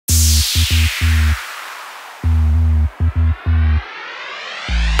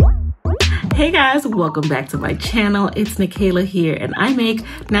Hey guys, welcome back to my channel. It's Nikayla here and I make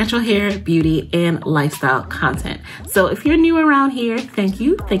natural hair, beauty, and lifestyle content. So if you're new around here, thank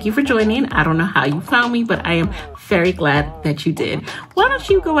you. Thank you for joining. I don't know how you found me, but I am very glad that you did. Why don't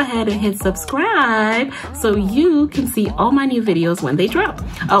you go ahead and hit subscribe so you can see all my new videos when they drop.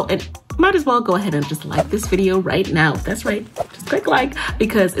 Oh, and might as well go ahead and just like this video right now. That's right, just click like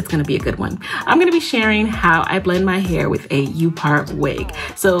because it's gonna be a good one. I'm gonna be sharing how I blend my hair with a upart wig.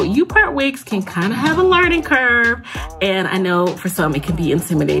 So upart wigs can kind of have a learning curve, and I know for some it can be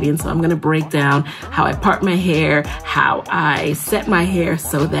intimidating. So I'm gonna break down how I part my hair, how I set my hair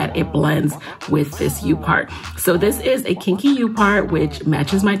so that it blends with this upart. So this is a kinky upart, which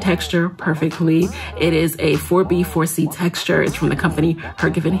matches my texture perfectly. It is a 4B, 4C texture. It's from the company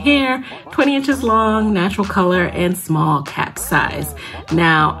HerGivenHair. 20 inches long, natural color, and small cap size.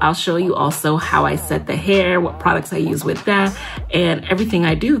 Now, I'll show you also how I set the hair, what products I use with that, and everything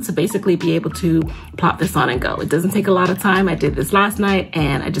I do to basically be able to plop this on and go. It doesn't take a lot of time. I did this last night,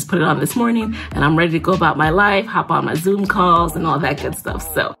 and I just put it on this morning, and I'm ready to go about my life, hop on my Zoom calls, and all that good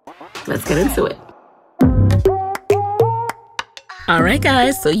stuff. So, let's get into it. All right,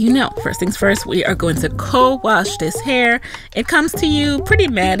 guys, so you know, first things first, we are going to co-wash this hair. It comes to you pretty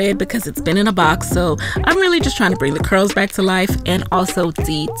matted because it's been in a box, so I'm really just trying to bring the curls back to life and also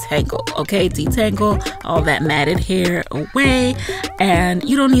detangle, okay? Detangle all that matted hair away, and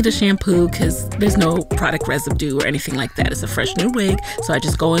you don't need a shampoo because there's no product residue or anything like that. It's a fresh new wig, so I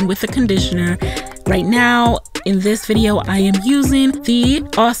just go in with the conditioner. Right now, in this video, I am using the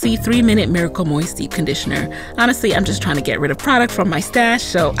Aussie 3-Minute Miracle Moist Deep Conditioner. Honestly, I'm just trying to get rid of product from my stash,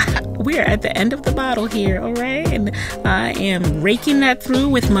 so we're at the end of the bottle here, all right? And I am raking that through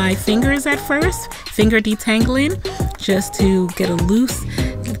with my fingers at first, finger detangling, just to get a loose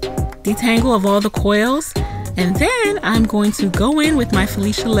detangle of all the coils. And then I'm going to go in with my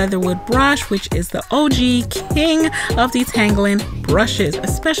Felicia Leatherwood brush, which is the OG king of detangling brushes,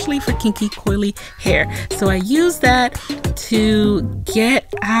 especially for kinky coily hair. So I use that to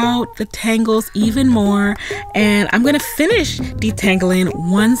get out the tangles even more. And I'm going to finish detangling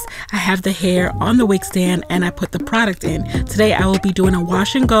once I have the hair on the wig stand and I put the product in. Today I will be doing a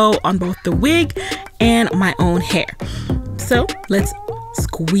wash and go on both the wig and my own hair. So let's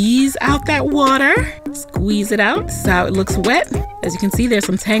squeeze out that water, squeeze it out so it looks wet. As you can see, there's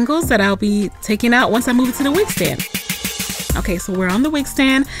some tangles that I'll be taking out once I move it to the wig stand. Okay, so we're on the wig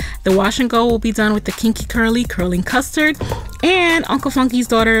stand. The wash and go will be done with the Kinky Curly Curling Custard and Uncle Funky's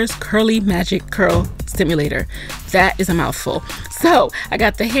daughter's Curly Magic Curl Stimulator. That is a mouthful. So I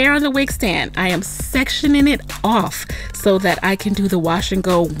got the hair on the wig stand. I am sectioning it off so that I can do the wash and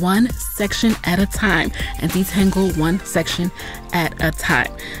go one section at a time and detangle one section at a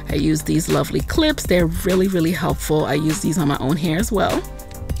time. I use these lovely clips. They're really, really helpful. I use these on my own hair as well.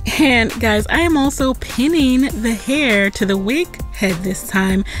 And guys, I am also pinning the hair to the wig head this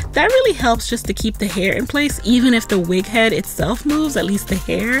time. That really helps just to keep the hair in place. Even if the wig head itself moves, at least the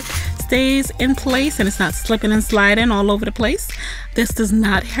hair stays in place and it's not slipping and sliding all over the place. This does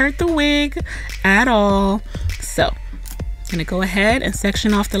not hurt the wig at all. So I'm gonna go ahead and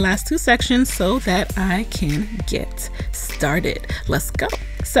section off the last two sections so that I can get started. Let's go.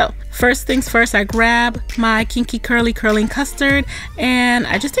 So first things first, I grab my Kinky Curly Curling Custard and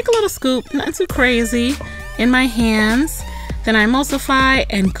I just take a little scoop, not too crazy, in my hands. Then I emulsify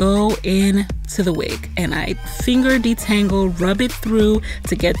and go in to the wig and I finger detangle, rub it through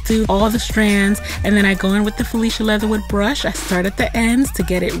to get through all the strands. And then I go in with the Felicia Leatherwood brush. I start at the ends to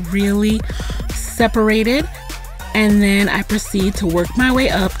get it really separated. And then I proceed to work my way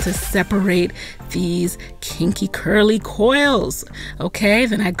up to separate these kinky curly coils. Okay,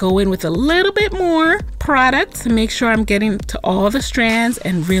 then I go in with a little bit more product to make sure I'm getting to all the strands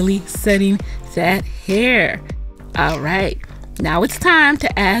and really setting that hair. All right, now it's time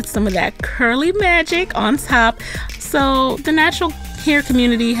to add some of that curly magic on top. So the natural hair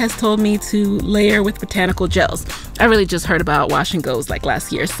community has told me to layer with botanical gels. I really just heard about wash and goes like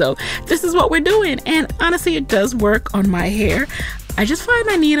last year, so this is what we're doing, and honestly it does work on my hair. I just find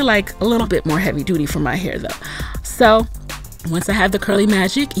I need a little bit more heavy duty for my hair though. So once I have the curly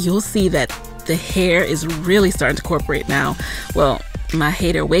magic, you'll see that the hair is really starting to incorporate now. Well, my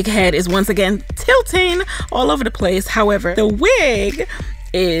hater wig head is once again tilting all over the place. However, the wig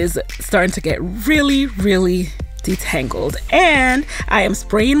is starting to get really, really detangled, and I am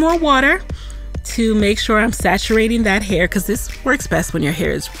spraying more water to make sure I'm saturating that hair, because this works best when your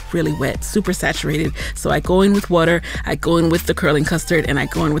hair is really wet, super saturated. So I go in with water, I go in with the curling custard, and I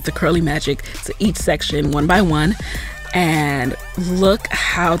go in with the curly magic to each section one by one, and look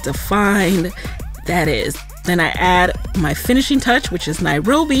how defined that is. Then I add my finishing touch, which is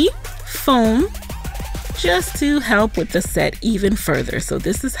Nairobi foam just to help with the set even further. So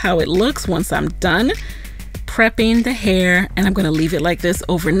this is how it looks once I'm done prepping the hair, and I'm gonna leave it like this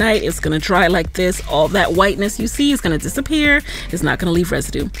overnight. It's gonna dry like this. All that whiteness you see is gonna disappear. It's not gonna leave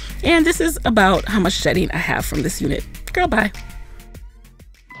residue. And this is about how much shedding I have from this unit. Girl, bye.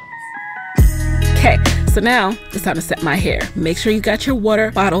 Okay, so now it's time to set my hair. Make sure you got your water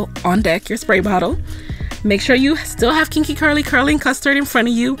bottle on deck, your spray bottle. Make sure you still have Kinky Curly Curling Custard in front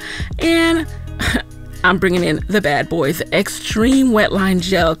of you. And I'm bringing in the bad boy, the Extreme Wetline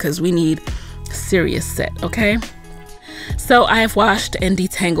Gel, because we need serious set, okay? So I have washed and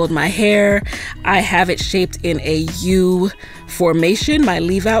detangled my hair. I have it shaped in a U formation. My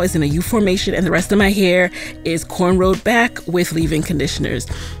leave out is in a U formation, and the rest of my hair is cornrowed back with leave-in conditioners.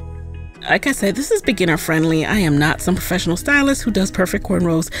 Like I said, this is beginner friendly. I am not some professional stylist who does perfect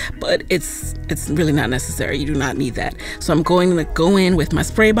cornrows, but it's really not necessary. You do not need that. So I'm going to go in with my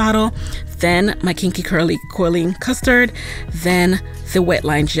spray bottle, then my Kinky Curly Coiling Custard, then the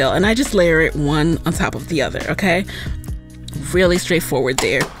Wetline Gel, and I just layer it one on top of the other, okay? Really straightforward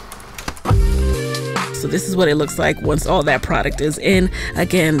there. So this is what it looks like once all that product is in.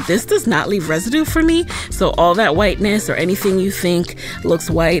 Again, this does not leave residue for me. So all that whiteness or anything you think looks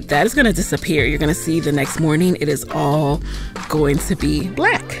white, that is gonna disappear. You're gonna see the next morning, it is all going to be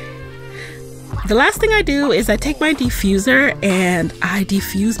black. The last thing I do is I take my diffuser and I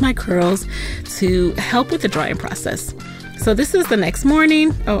diffuse my curls to help with the drying process. So this is the next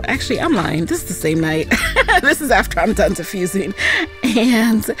morning. Oh, actually, I'm lying. This is the same night. This is after I'm done diffusing.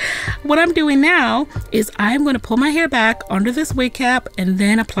 And what I'm doing now is I'm going to pull my hair back under this wig cap and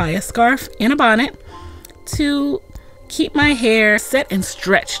then apply a scarf and a bonnet to keep my hair set and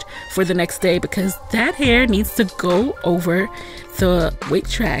stretched for the next day, because that hair needs to go over the wig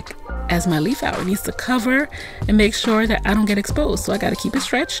track as my leaf out. It needs to cover and make sure that I don't get exposed. So I got to keep it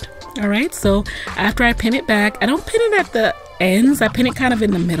stretched. All right, so after I pin it back, I don't pin it at the ends, I pin it kind of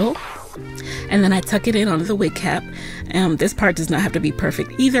in the middle, and then I tuck it in under the wig cap. This part does not have to be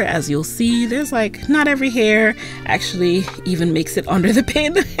perfect either. As you'll see, there's like not every hair actually even makes it under the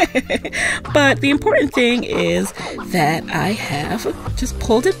pin. But the important thing is that I have just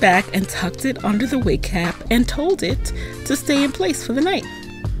pulled it back and tucked it under the wig cap and told it to stay in place for the night.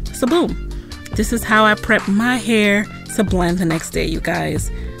 So boom, this is how I prep my hair to blend the next day, you guys.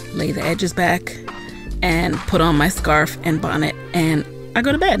 Lay the edges back and put on my scarf and bonnet, and I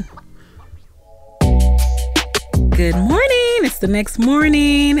go to bed. Good morning, it's the next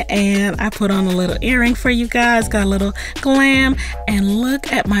morning, and I put on a little earring for you guys, got a little glam, and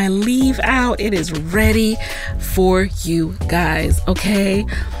look at my leave out. It is ready for you guys, okay?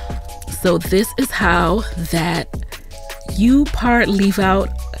 So this is how that upart leave out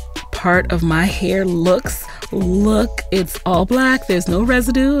part of my hair looks. Look, it's all black. There's no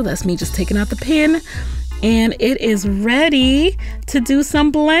residue. That's me just taking out the pin, and it is ready to do some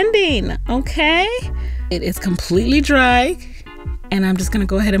blending, okay? It is completely dry, and I'm just gonna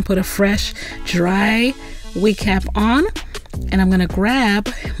go ahead and put a fresh, dry wig cap on, and I'm gonna grab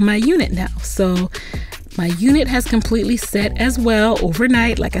my unit now. So my unit has completely set as well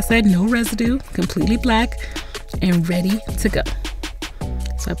overnight. Like I said, no residue, completely black and ready to go.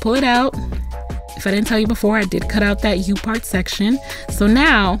 So I pull it out. If I didn't tell you before, I did cut out that upart section. So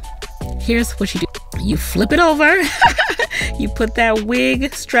now, here's what you do. You flip it over. You put that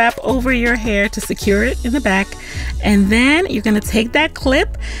wig strap over your hair to secure it in the back. And then you're gonna take that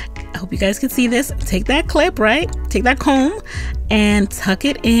clip. I hope you guys can see this. Take that clip, right? Take that comb and tuck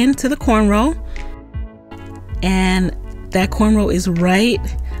it into the cornrow. And that cornrow is right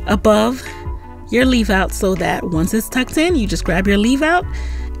above your leave out, so that once it's tucked in, you just grab your leave out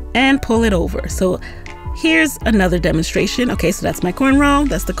and pull it over. So here's another demonstration. Okay, so that's my cornrow,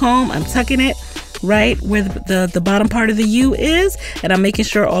 that's the comb. I'm tucking it right where the bottom part of the U is, and I'm making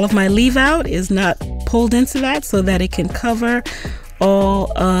sure all of my leave out is not pulled into that so that it can cover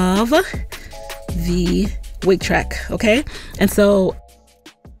all of the wig track, okay? And so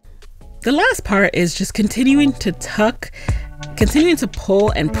the last part is just continuing to pull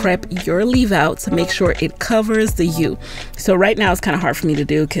and prep your leave out to make sure it covers the U. So right now it's kind of hard for me to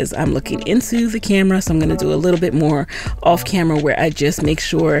do because I'm looking into the camera, so I'm going to do a little bit more off camera where I just make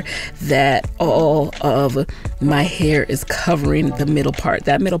sure that all of my hair is covering the middle part.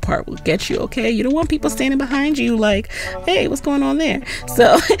 That middle part will get you, okay? You don't want people standing behind you like, hey, what's going on there?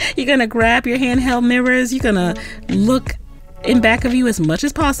 So you're going to grab your handheld mirrors, you're going to look in back of you as much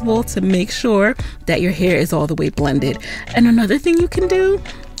as possible to make sure that your hair is all the way blended. And another thing you can do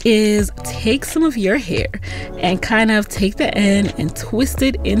is take some of your hair and kind of take the end and twist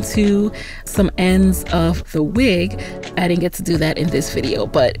it into some ends of the wig. I didn't get to do that in this video,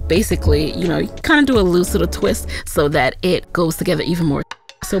 but basically, you know, you kind of do a loose little twist so that it goes together even more.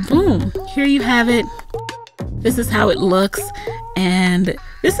 So boom, here you have it. This is how it looks, and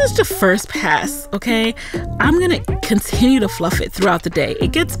this is the first pass, okay? I'm gonna continue to fluff it throughout the day.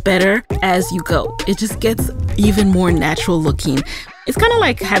 It gets better as you go. It just gets even more natural looking. It's kind of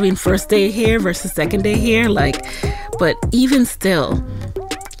like having first day hair versus second day hair, like, but even still,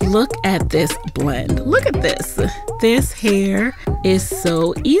 look at this blend. Look at this. This hair is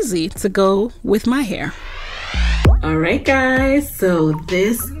so easy to go with my hair. All right, guys, so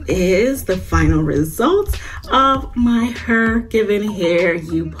this is the final result of my HerGivenHair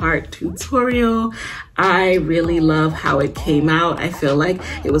upart tutorial. I really love how it came out. I feel like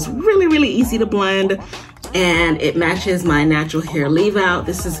it was really easy to blend, and it matches my natural hair leave out.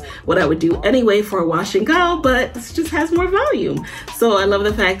 This is what I would do anyway for a wash and go, but this just has more volume. So I love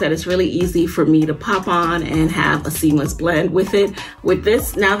the fact that it's really easy for me to pop on and have a seamless blend with it. With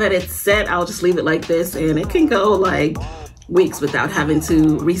this, now that it's set, I'll just leave it like this, and it can go like weeks without having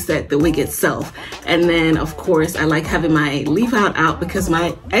to reset the wig itself. And then of course I like having my leave out because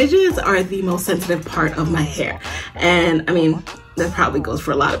my edges are the most sensitive part of my hair. And I mean, that probably goes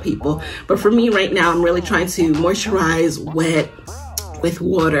for a lot of people, but for me right now, I'm really trying to moisturize wet with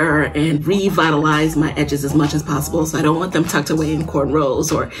water and revitalize my edges as much as possible. So I don't want them tucked away in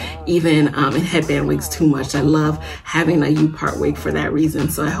cornrows or even in headband wigs too much. I love having a upart wig for that reason.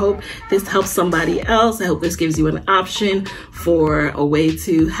 So I hope this helps somebody else. I hope this gives you an option for a way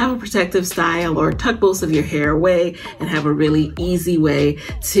to have a protective style or tuck most of your hair away and have a really easy way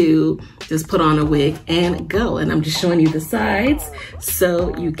to just put on a wig and go. And I'm just showing you the sides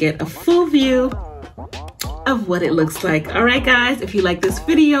so you get a full view of what it looks like. All right, guys, if you like this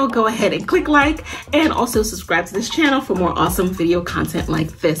video, go ahead and click like and also subscribe to this channel for more awesome video content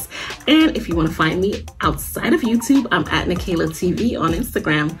like this. And if you want to find me outside of YouTube, I'm at Nikayla TV on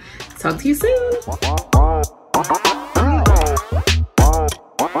Instagram. Talk to you soon.